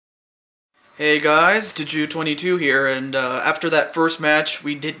Hey guys, Diju22 here, and after that first match,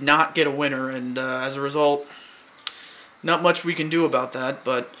 we did not get a winner, and as a result, not much we can do about that.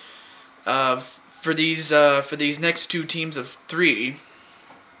 But for these next two teams of three,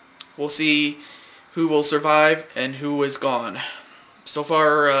 we'll see who will survive and who is gone. So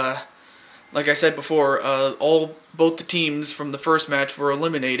far, like I said before, both the teams from the first match were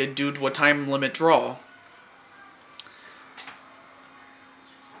eliminated due to a time limit draw.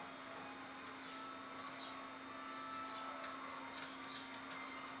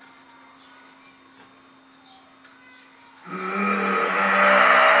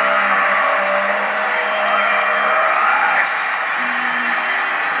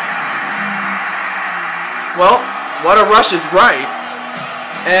 Well, what a rush is right,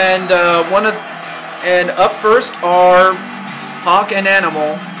 and up first are Hawk and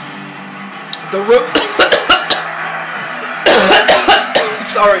Animal.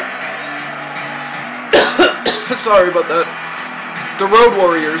 Sorry, sorry about that. The Road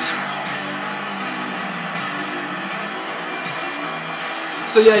Warriors.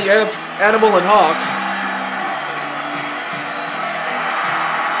 So yeah, you have Animal and Hawk.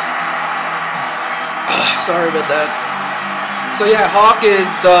 Sorry about that. So yeah, Hawk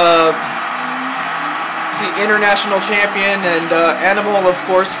is the international champion, and Animal, of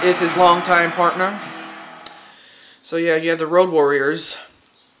course, is his longtime partner. So yeah, you have the Road Warriors,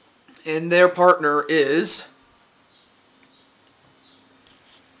 and their partner is...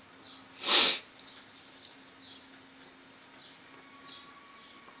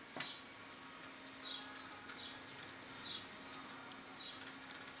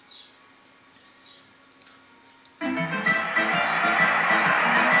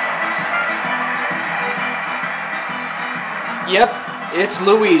 Yep, it's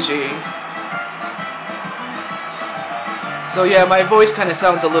Luigi. So yeah, my voice kind of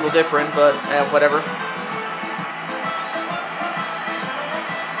sounds a little different, but whatever.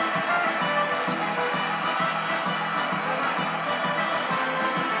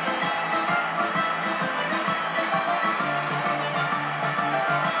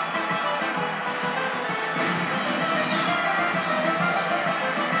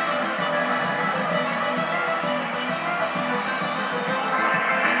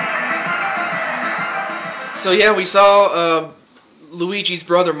 So yeah, we saw Luigi's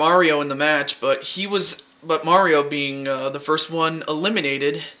brother Mario in the match, but Mario, being the first one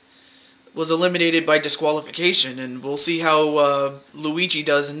eliminated, was eliminated by disqualification, and we'll see how Luigi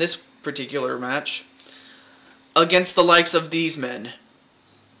does in this particular match against the likes of these men.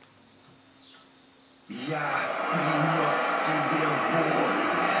 Yeah, you used to be a boy.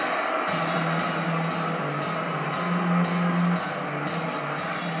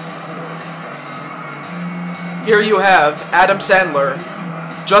 Here you have Adam Sandler,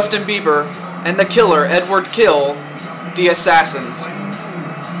 Justin Bieber, and the killer Edward Kill, the Assassins.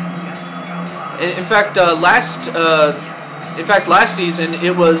 In fact, last season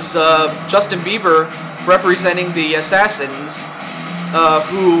it was Justin Bieber representing the Assassins,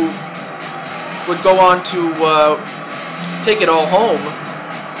 who would go on to take it all home.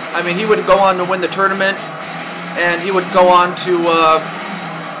 I mean, he would go on to win the tournament, and he would go on to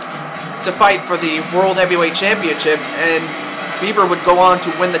fight for the World Heavyweight Championship, and Bieber would go on to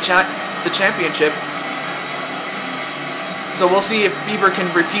win the championship. So we'll see if Bieber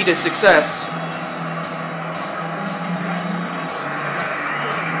can repeat his success.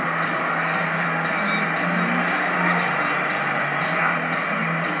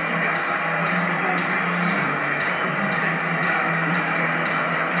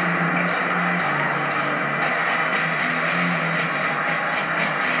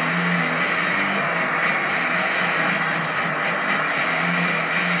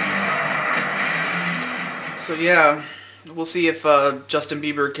 So yeah, we'll see if Justin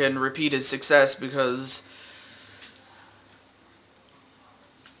Bieber can repeat his success, because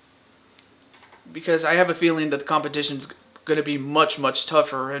I have a feeling that the competition's going to be much, much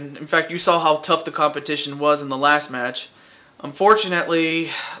tougher. And in fact, you saw how tough the competition was in the last match. Unfortunately,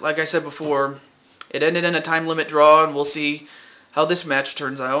 like I said before, it ended in a time limit draw, and we'll see how this match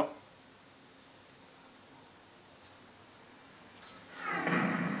turns out.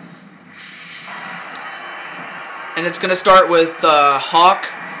 And it's going to start with Hawk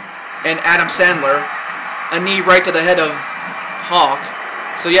and Adam Sandler. A knee right to the head of Hawk.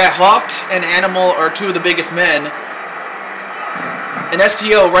 So yeah, Hawk and Animal are two of the biggest men. An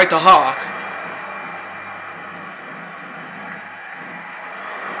STO right to Hawk.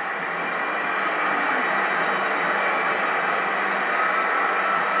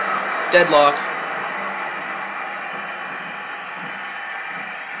 Deadlock.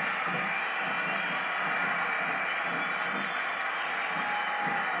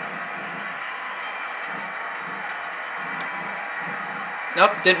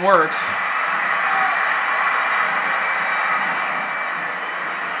 Nope, didn't work.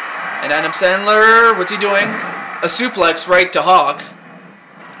 And Adam Sandler, what's he doing? A suplex right to Hawk.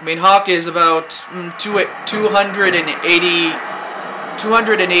 I mean, Hawk is about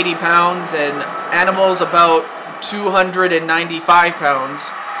 280 pounds, and Animal's about 295 pounds.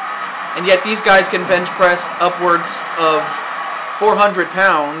 And yet these guys can bench press upwards of 400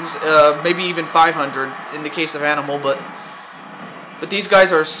 pounds, maybe even 500 in the case of Animal, but these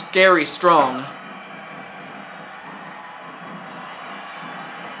guys are scary strong.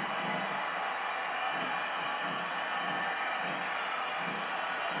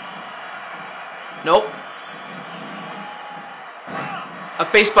 Nope. A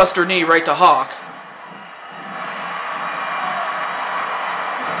facebuster knee right to Hawk.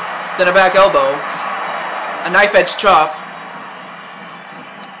 Then a back elbow. A knife edge chop.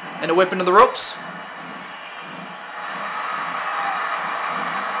 And a whip into the ropes.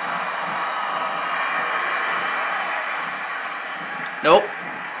 Nope.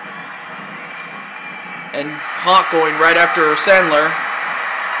 And Hawk going right after Sandler.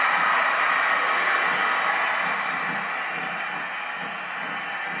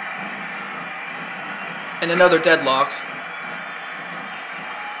 And another deadlock.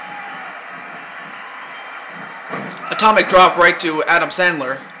 Atomic drop right to Adam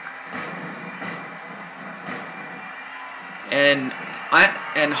Sandler.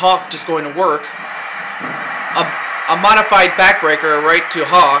 And Hawk just going to work. A modified backbreaker right to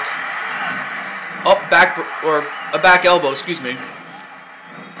Hawk. Oh, a back elbow, excuse me.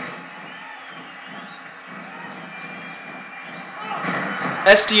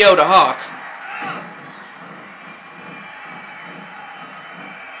 STO to Hawk.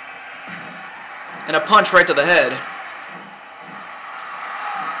 And a punch right to the head.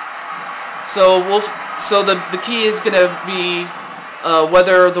 So the key is going to be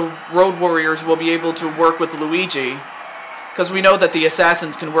whether the Road Warriors will be able to work with Luigi, because we know that the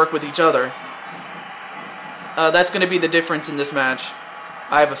Assassins can work with each other. That's going to be the difference in this match,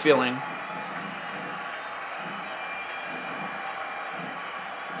 I have a feeling.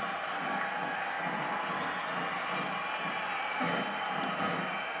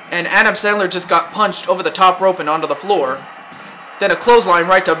 And Adam Sandler just got punched over the top rope and onto the floor. Then a clothesline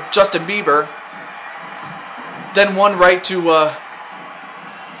right to Justin Bieber. Then one right to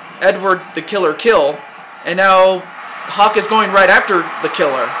Edward the Killer Kill. And now Hawk is going right after the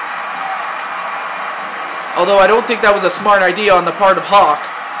Killer. Although I don't think that was a smart idea on the part of Hawk.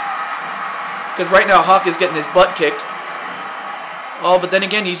 Because right now Hawk is getting his butt kicked. Oh, but then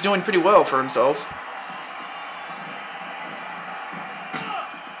again, he's doing pretty well for himself.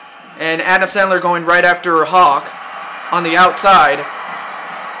 And Adam Sandler going right after Hawk on the outside.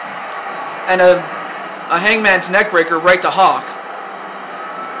 And a hangman's neckbreaker right to Hawk.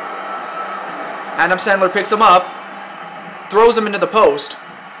 Adam Sandler picks him up, throws him into the post.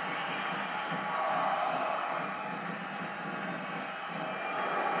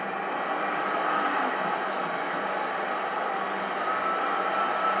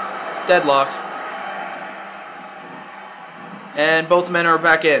 Deadlock. And both men are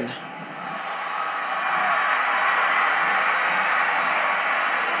back in.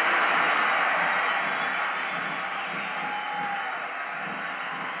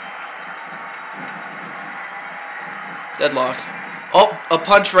 Deadlock. Oh, a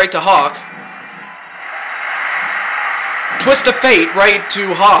punch right to Hawk. Twist of fate right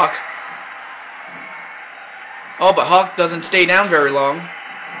to Hawk. Oh, but Hawk doesn't stay down very long.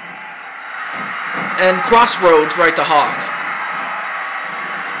 And crossroads right to Hawk.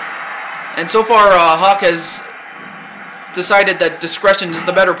 And so far, Hawk has decided that discretion is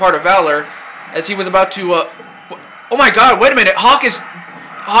the better part of valor, as he was about to. Oh my God! Wait a minute! Hawk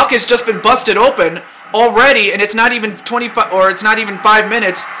has just been busted open already, and it's not even 25, or it's not even 5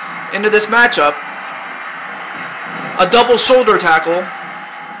 minutes into this matchup. A double shoulder tackle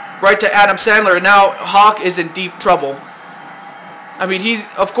right to Adam Sandler, and now Hawk is in deep trouble. I mean,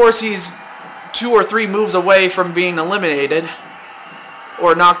 of course he's 2 or 3 moves away from being eliminated,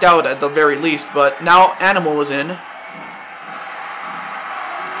 or knocked out at the very least, but now Animal is in.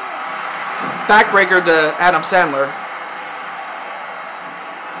 Backbreaker to Adam Sandler.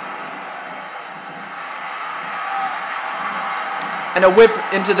 And a whip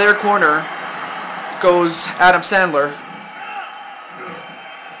into their corner goes Adam Sandler.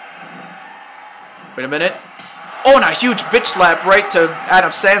 Wait a minute. Oh, and a huge bitch slap right to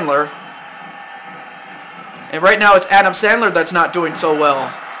Adam Sandler. And right now it's Adam Sandler that's not doing so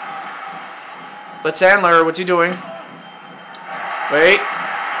well. But Sandler, what's he doing? Wait.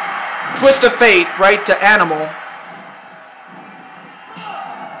 Twist of fate right to Animal.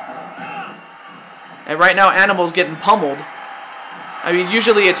 And right now, Animal's getting pummeled. I mean,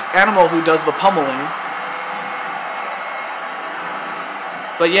 usually it's Animal who does the pummeling.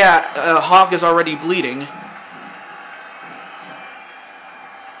 But yeah, Hawk is already bleeding.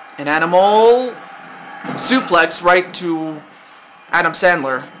 And Animal suplex right to Adam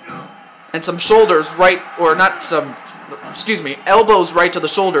Sandler. And some shoulders right, or not some, excuse me, elbows right to the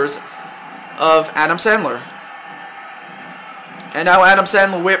shoulders of Adam Sandler. And now Adam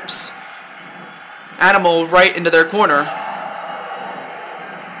Sandler whips Animal right into their corner.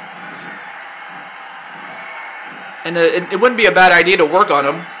 And it wouldn't be a bad idea to work on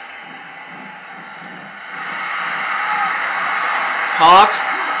him.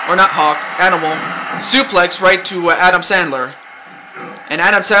 Animal suplex right to Adam Sandler. And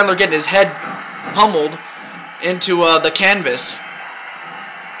Adam Sandler getting his head pummeled into the canvas.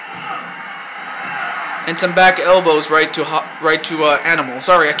 And some back elbows right to Animal.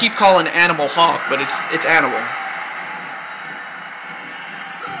 Sorry, I keep calling Animal Hawk, but it's Animal.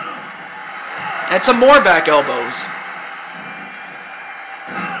 And some more back elbows.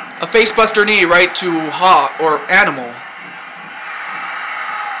 A facebuster knee right to Hawk or Animal.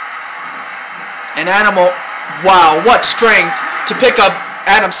 And Animal, wow, what strength to pick up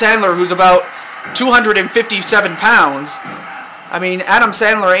Adam Sandler, who's about 257 pounds. I mean, Adam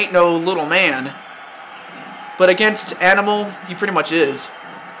Sandler ain't no little man. But against Animal, he pretty much is.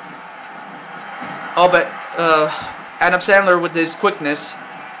 Oh, but Adam Sandler with his quickness.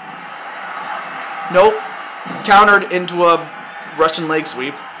 Nope. Countered into a Russian leg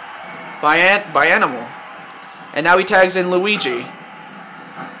sweep by Animal. And now he tags in Luigi.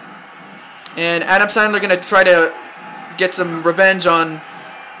 And Adam Sandler going to try to get some revenge on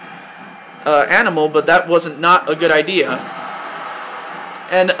Animal, but that wasn't not a good idea.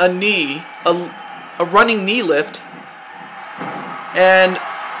 And a knee, a running knee lift, and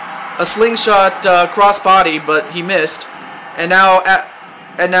a slingshot crossbody, but he missed. And now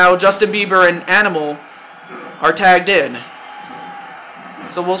Justin Bieber and Animal are tagged in.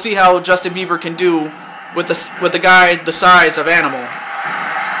 So we'll see how Justin Bieber can do with the guy the size of Animal.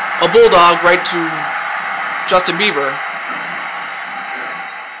 A bulldog right to Justin Bieber.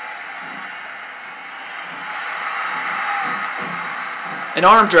 An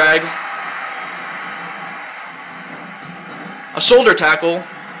arm drag. A shoulder tackle.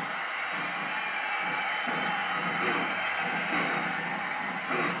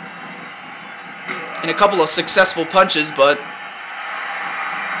 And a couple of successful punches, but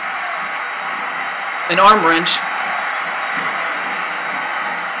an arm wrench.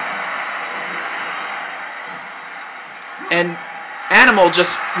 And Animal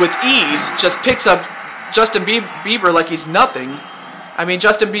just with ease just picks up Justin Bieber like he's nothing. I mean,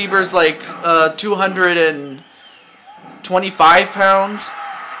 Justin Bieber's like 225 pounds,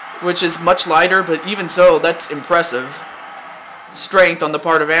 which is much lighter, but even so, that's impressive strength on the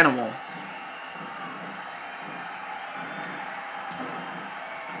part of Animal.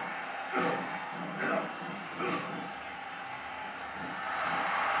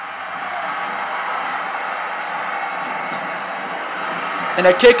 And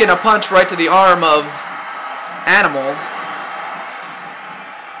a kick and a punch right to the arm of Animal.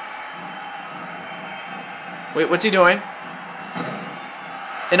 Wait, what's he doing?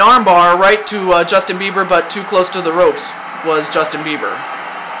 An armbar right to Justin Bieber, but too close to the ropes was Justin Bieber.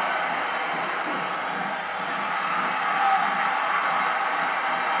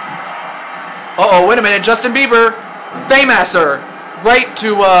 Uh-oh, wait a minute, Justin Bieber, Fameasser, right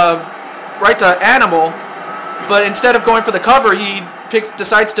to Animal, but instead of going for the cover, he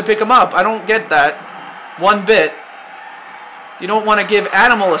decides to pick him up. I don't get that one bit. You don't want to give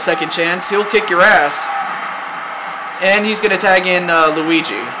Animal a second chance. He'll kick your ass. And he's going to tag in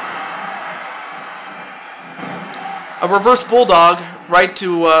Luigi. A reverse bulldog right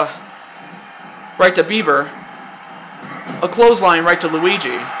to Bieber. A clothesline right to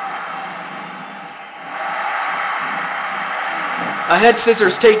Luigi. A head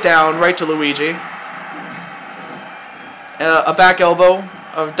scissors takedown right to Luigi. A back elbow,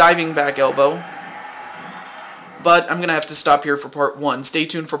 a diving back elbow. But I'm going to have to stop here for part 1. Stay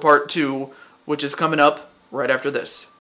tuned for part 2, which is coming up right after this.